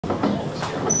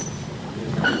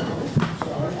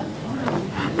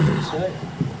tonight?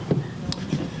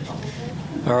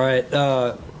 All right,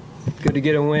 good to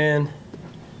get a win.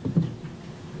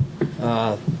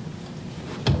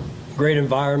 Great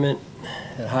environment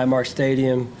at Highmark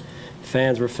Stadium.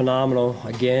 Fans were phenomenal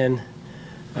again.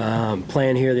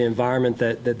 Playing here, the environment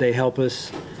that they help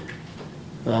us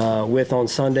with on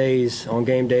Sundays, on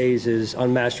game days, is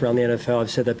unmatched around the NFL.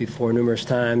 I've said that before numerous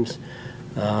times.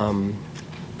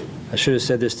 I should have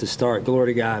said this to start.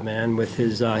 Glory to God, man, with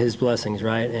his blessings,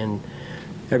 right? And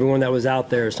everyone that was out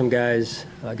there, some guys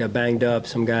got banged up,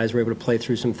 some guys were able to play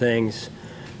through some things.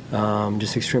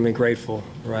 Just extremely grateful,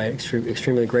 right?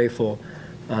 Extremely grateful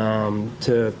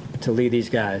to lead these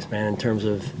guys, man, in terms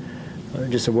of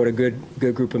just what a good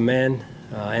group of men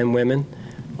and women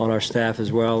on our staff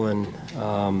as well. And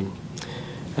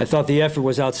I thought the effort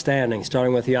was outstanding,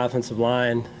 starting with the offensive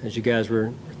line, as you guys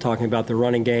were talking about the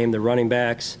running game, the running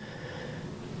backs.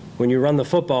 When you run the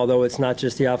football, though, it's not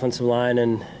just the offensive line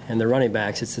and the running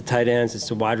backs. It's the tight ends, it's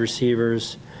the wide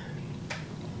receivers.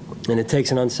 And it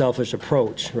takes an unselfish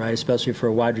approach, right, especially for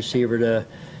a wide receiver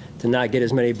to not get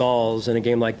as many balls in a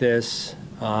game like this.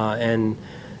 And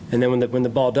then when the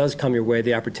ball does come your way,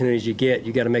 the opportunities you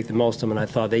got to make the most of them, and I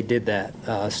thought they did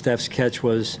that. Steph's catch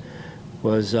was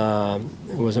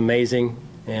amazing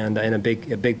and a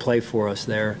big play for us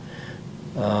there.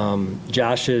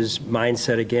 Josh's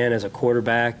mindset again as a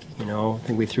quarterback, I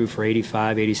think we threw for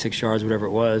 85, 86 yards, whatever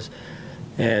it was,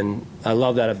 and I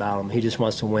love that about him. He just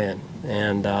wants to win,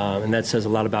 and that says a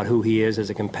lot about who he is as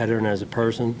a competitor and as a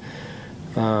person.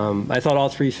 I thought all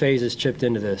three phases chipped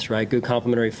into this, right? Good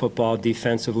complementary football,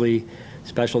 defensively,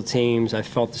 special teams. I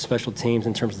felt the special teams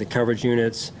in terms of the coverage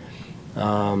units,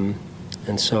 and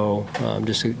so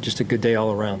just a good day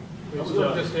all around. You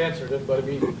just answered it, but I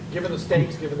mean, given the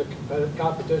stakes, given the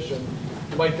competition,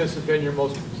 might this have been your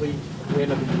most complete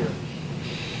win of the year?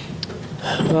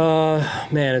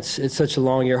 Man, it's such a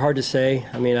long year. Hard to say.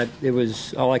 I mean, it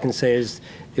was, all I can say is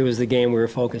it was the game we were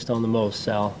focused on the most,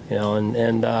 Sal.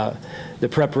 And the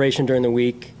preparation during the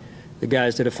week, the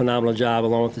guys did a phenomenal job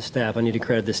along with the staff. I need to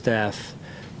credit the staff.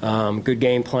 Good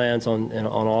game plans on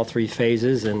all three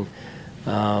phases, and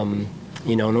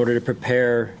in order to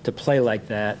prepare to play like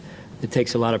that, it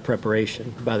takes a lot of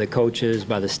preparation by the coaches,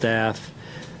 by the staff,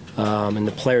 and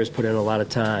the players put in a lot of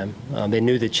time. They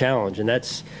knew the challenge, and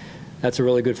that's a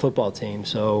really good football team.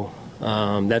 So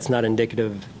that's not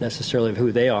indicative necessarily of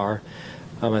who they are.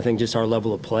 I think just our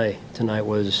level of play tonight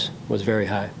was very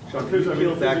high. Sean,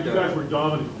 you guys were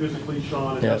dominant physically,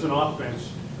 Sean, and that's an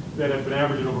offense that have been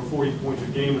averaging over 40 points a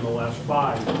game in the last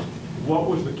 5. What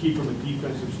was the key from a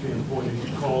defensive standpoint that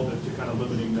you called it to kind of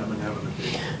limiting them and having a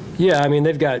big? Yeah, I mean,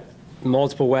 they've got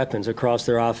multiple weapons across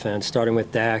their offense, starting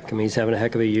with Dak. I mean, he's having a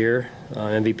heck of a year,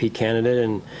 MVP candidate,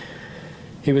 and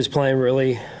he was playing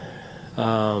really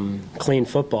clean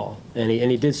football, and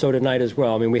he did so tonight as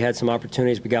well. I mean, we had some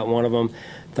opportunities. We got one of them.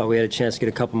 Thought we had a chance to get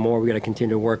a couple more. We got to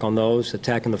continue to work on those,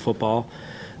 attacking the football.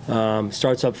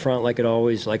 Starts up front like it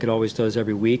always does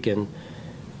every week, and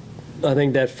I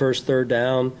think that first third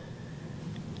down,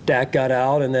 Dak got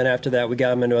out, and then after that we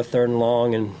got him into a 3rd and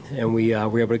long, and we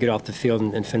were able to get off the field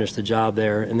and finish the job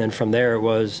there. And then from there it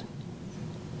was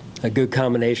a good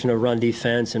combination of run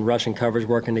defense and rush and coverage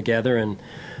working together, and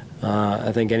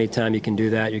I think anytime you can do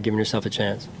that, you're giving yourself a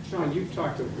chance. Sean, you've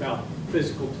talked about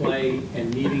physical play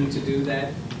and needing to do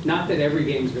that. Not that every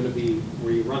game's going to be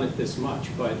where you run it this much,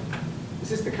 but is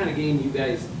this the kind of game you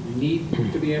guys need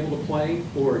to be able to play,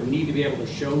 or need to be able to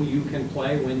show you can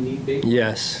play when need be?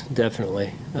 Yes,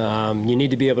 definitely. You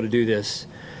need to be able to do this.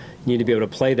 You need to be able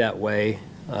to play that way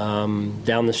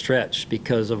down the stretch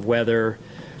because of weather,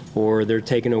 or they're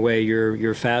taking away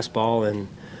your fastball, and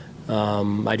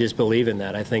I just believe in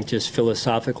that. I think just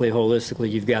philosophically,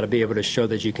 holistically, you've got to be able to show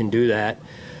that you can do that,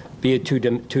 be a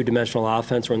two-dimensional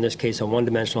offense, or in this case, a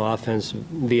one-dimensional offense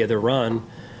via the run.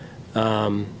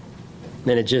 And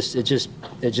it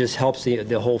just helps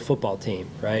the whole football team,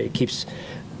 right? It keeps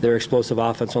their explosive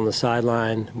offense on the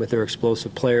sideline with their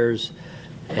explosive players,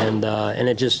 and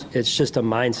it's just a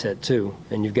mindset too,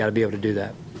 and you've got to be able to do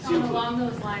that. Along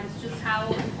those lines, just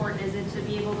how important is it to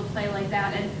be able to play like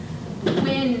that and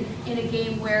win in a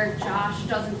game where Josh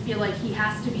doesn't feel like he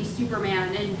has to be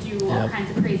Superman and do all kinds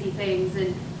of crazy things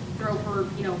and throw for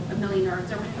 1 million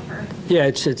yards or whatever? Yeah,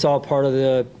 it's all part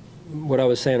of what I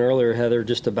was saying earlier, Heather,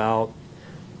 just about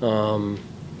the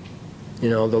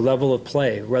level of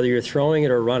play. Whether you're throwing it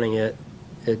or running it,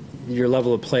 your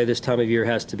level of play this time of year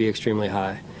has to be extremely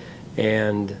high,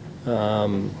 and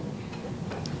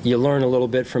you learn a little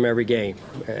bit from every game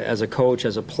as a coach,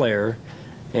 as a player,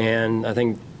 and I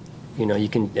think you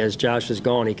can, as Josh is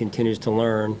gone, he continues to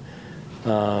learn.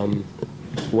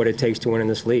 what it takes to win in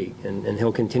this league, and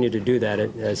he'll continue to do that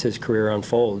as his career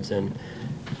unfolds. And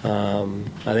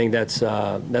I think that's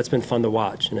been fun to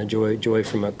watch and a joy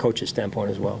from a coach's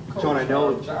standpoint as well. John, I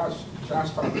know Josh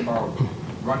talked about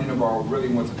running the ball really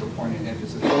wasn't the point of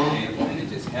emphasis of the game, and it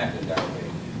just happened that way.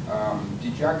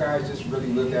 Did y'all guys just really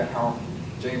look at how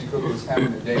James Cook was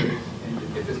having a day,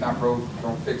 and if it's not broke,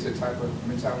 don't fix it type of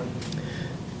mentality?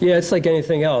 Yeah, it's like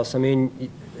anything else. I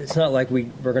mean, it's not like we're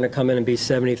going to come in and be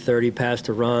 70-30 pass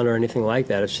to run or anything like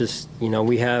that. It's just,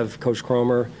 we have Coach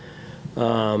Cromer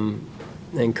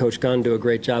and Coach Gunn do a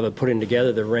great job of putting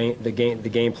together the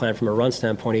game plan from a run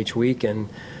standpoint each week, and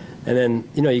then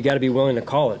you got to be willing to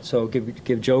call it. So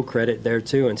give Joe credit there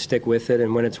too, and stick with it.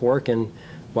 And when it's working,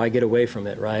 why get away from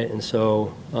it, right? And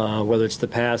so whether it's the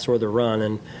pass or the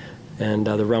run, and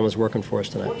the run was working for us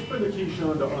tonight. What's been the key,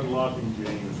 Sean, to unlocking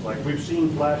James? Like, we've seen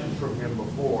flashes from him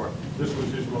before. This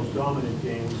was his most dominant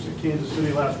game. In Kansas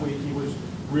City last week, he was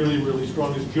really, really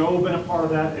strong. Has Joe been a part of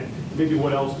that? And maybe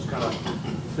what else has kind of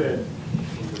fit?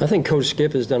 I think Coach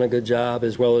Skip has done a good job,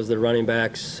 as well as the running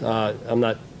backs. I'm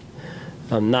not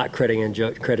crediting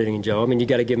Joe. I mean, you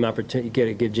got to give him opportunity. You got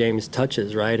to give James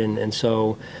touches, right? And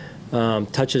so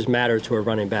touches matter to a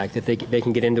running back, that they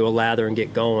can get into a lather and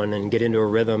get going and get into a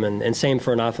rhythm. And same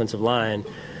for an offensive line.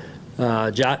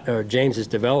 James's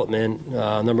development,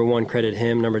 number one, credit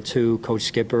him. Number two, Coach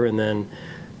Skipper, and then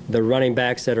the running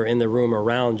backs that are in the room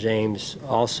around James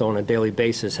also on a daily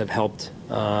basis have helped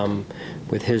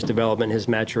with his development, his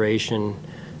maturation,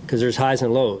 because there's highs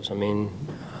and lows. I mean,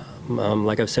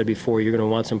 like I've said before, you're going to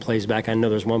want some plays back. I know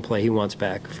there's one play he wants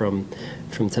back from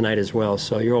tonight as well.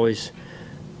 So you're always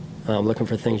looking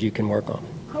for things you can work on.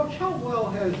 Coach, how well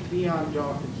has Deion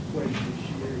Dawkins played this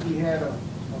year? He had a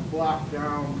block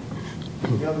down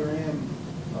the other end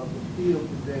of the field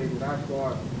today that I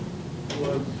thought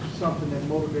was something that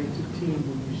motivates a team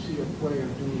when you see a player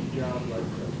do his job like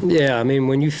that. Yeah, I mean,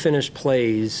 when you finish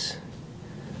plays,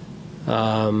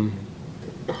 to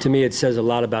me it says a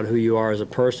lot about who you are as a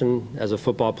person, as a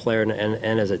football player,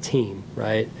 and as a team,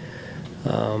 right?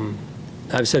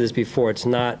 I've said this before, it's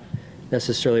not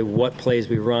necessarily what plays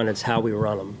we run, it's how we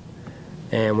run them.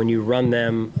 And when you run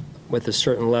them with a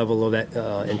certain level of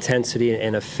intensity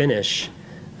and a finishing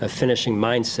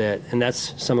mindset, and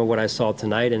that's some of what I saw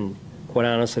tonight and quite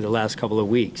honestly the last couple of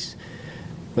weeks,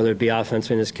 whether it be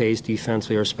offensively in this case,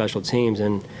 defensively, or special teams.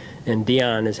 And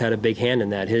Deion has had a big hand in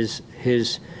that. His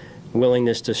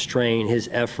willingness to strain, his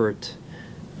effort,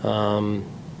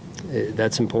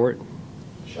 that's important.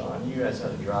 Sean, you guys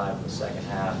had a drive in the second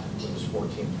half. It was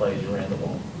 14 plays. You ran the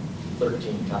ball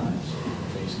 13 times.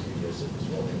 Basically, just it was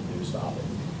what we do, stop it.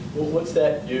 Well, what's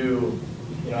that do?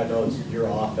 I know it's your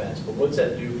offense, but what's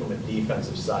that do from a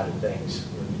defensive side of things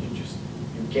when you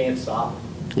can't stop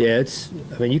it? Yeah,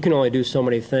 I mean, you can only do so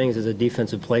many things as a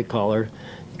defensive play caller.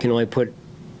 You can only put,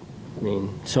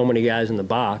 so many guys in the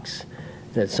box.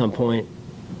 And at some point,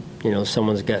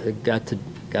 someone's got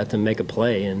to make a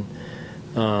play, and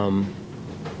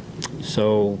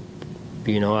so,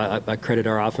 I credit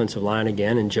our offensive line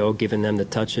again, and Joe giving them the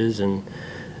touches and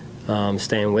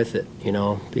staying with it,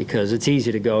 because it's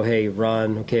easy to go, hey,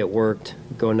 run, okay, it worked,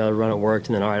 go another run, it worked,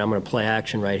 and then, all right, I'm going to play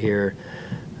action right here.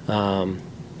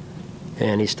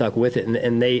 And he stuck with it,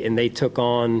 and they took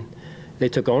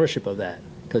ownership of that,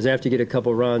 because after you get a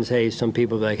couple runs, hey, some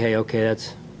people are like, hey, okay,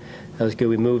 that was good,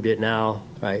 we moved it now,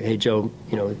 right? Hey, Joe,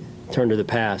 turn to the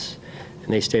pass,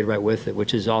 and they stayed right with it,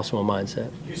 which is also a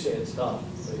mindset. You say it's tough.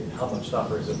 How much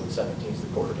tougher is it when 17's the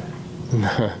quarterback?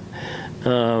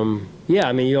 Yeah,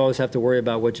 I mean, you always have to worry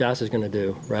about what Josh is going to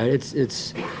do, right?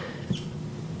 It's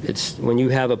when you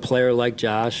have a player like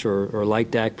Josh or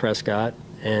like Dak Prescott,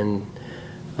 and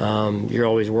you're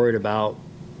always worried about,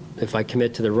 if I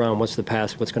commit to the run, what's going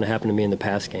to happen to me in the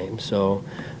pass game? So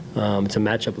it's a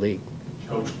matchup league.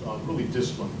 Coach, really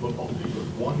disciplined football team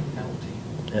with one penalty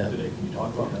today. Can you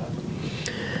talk about that?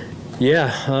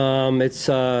 Yeah, it's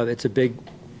a big.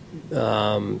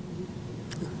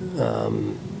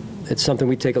 It's something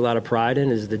we take a lot of pride in,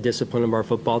 is the discipline of our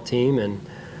football team, and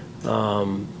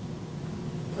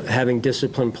having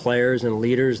disciplined players and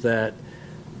leaders that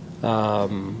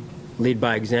lead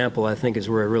by example, I think, is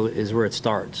where it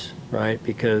starts, right?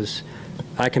 Because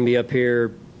I can be up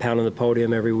here pounding the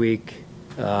podium every week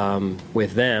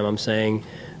with them, I'm saying,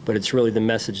 but it's really the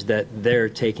message that they're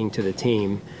taking to the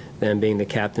team, them being the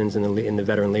captains and the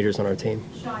veteran leaders on our team.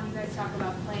 Sean, you guys talk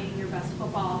about playing your best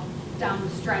football down the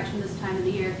stretch in this time of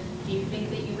the year. Do you think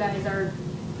that you guys are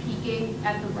peaking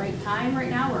at the right time right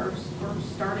now, or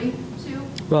starting to?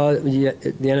 Well, yeah,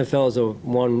 the NFL is a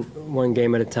one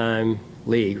game at a time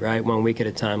league, right? 1 week at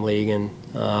a time league, and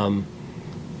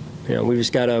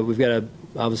we've got to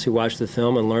obviously watch the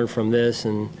film and learn from this.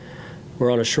 And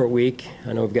we're on a short week.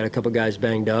 I know we've got a couple guys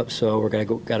banged up, so we're got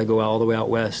to go all the way out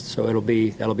west. So that'll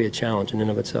be a challenge in and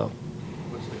of itself.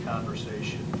 What's the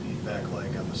conversation, feedback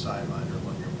like on the sideline or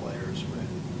among your players when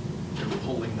you're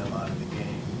pulling them out of the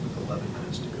game with 11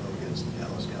 minutes to go against the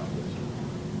Dallas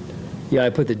Cowboys? Yeah,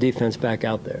 I put the defense back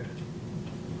out there.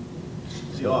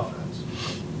 The offense.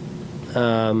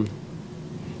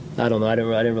 I don't know. I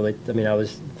didn't really. I mean, I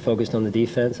was focused on the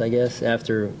defense, I guess,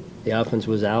 after the offense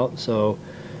was out. So.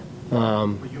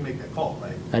 But you make that call,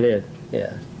 right? I did.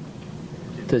 Yeah.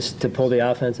 To pull the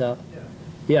offense out. Yeah.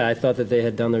 Yeah, I thought that they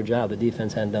had done their job. The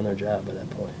defense hadn't done their job at that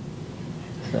point.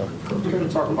 So. We're going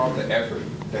to talk about the effort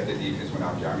that the defense went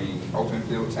out there. I mean, open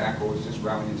field tackles, just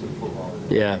rallying to the football.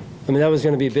 Yeah. I mean, that was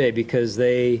going to be big because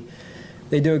they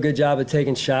do a good job of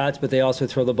taking shots, but they also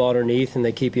throw the ball underneath and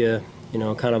they keep you,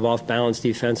 kind of off balance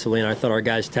defensively. And I thought our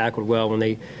guys tackled well when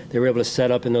they were able to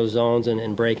set up in those zones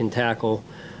and break and tackle.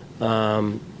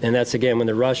 And that's, again, when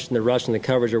the rush and the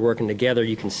coverage are working together,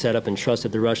 you can set up and trust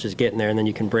that the rush is getting there, and then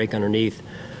you can break underneath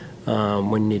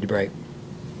when you need to break.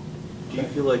 Do you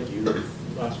feel like you've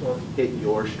hit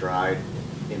your stride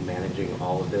in managing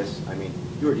all of this? I mean,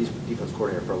 you were a defense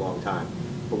coordinator for a long time,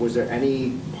 but was there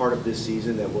any part of this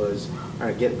season that was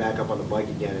kind of getting back up on the bike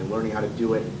again and learning how to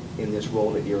do it in this role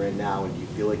that you're in now, and do you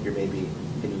feel like you're maybe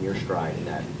hitting your stride in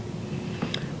that?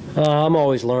 I'm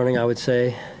always learning, I would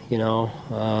say.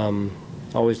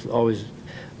 Always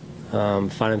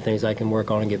finding things I can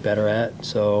work on and get better at.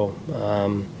 So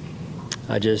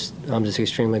I'm just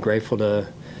extremely grateful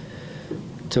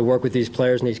to work with these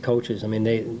players and these coaches. I mean,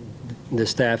 the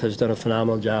staff has done a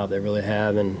phenomenal job. They really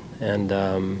have, and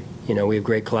we have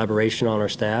great collaboration on our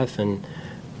staff and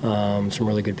some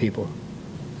really good people.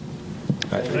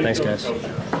 All right, thanks, guys.